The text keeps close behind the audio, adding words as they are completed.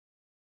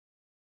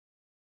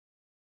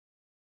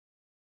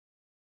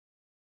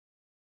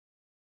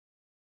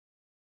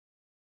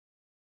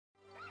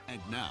And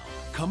now,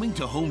 coming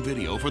to home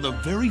video for the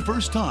very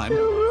first time,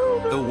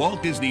 the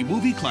Walt Disney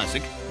movie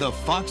classic, The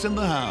Fox and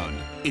the Hound.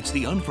 It's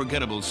the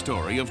unforgettable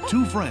story of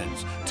two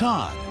friends,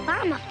 Todd.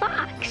 I'm a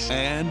fox.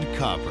 And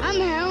Copper. I'm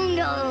a hound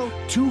dog.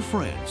 Two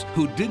friends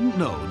who didn't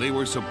know they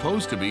were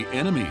supposed to be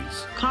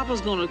enemies.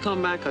 Copper's gonna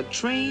come back a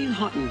trained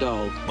hunting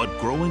dog. But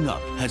growing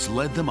up has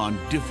led them on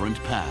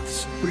different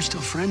paths. We're still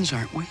friends,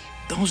 aren't we?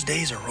 Those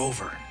days are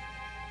over.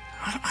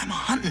 I'm a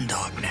hunting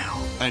dog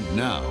now. And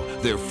now,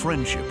 their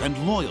friendship and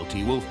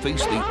loyalty will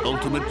face the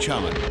ultimate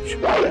challenge.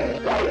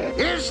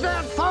 It's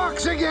that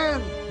fox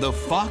again! The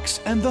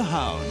Fox and the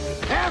Hound.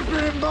 After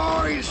him,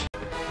 boys!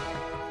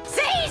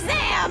 Seize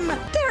them!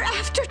 They're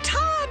after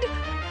Todd!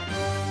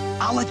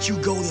 I'll let you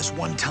go this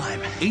one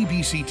time.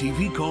 ABC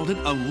TV called it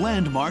a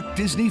landmark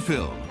Disney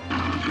film.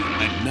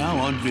 And now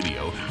on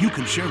video, you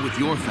can share with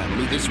your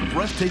family this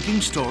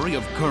breathtaking story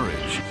of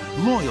courage,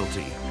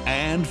 loyalty,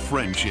 and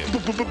friendship.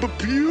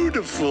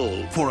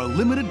 Beautiful! For a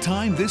limited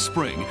time this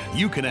spring,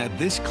 you can add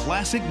this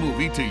classic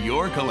movie to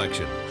your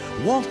collection.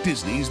 Walt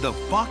Disney's The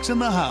Fox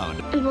and the Hound.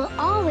 And we'll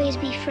always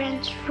be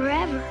friends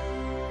forever.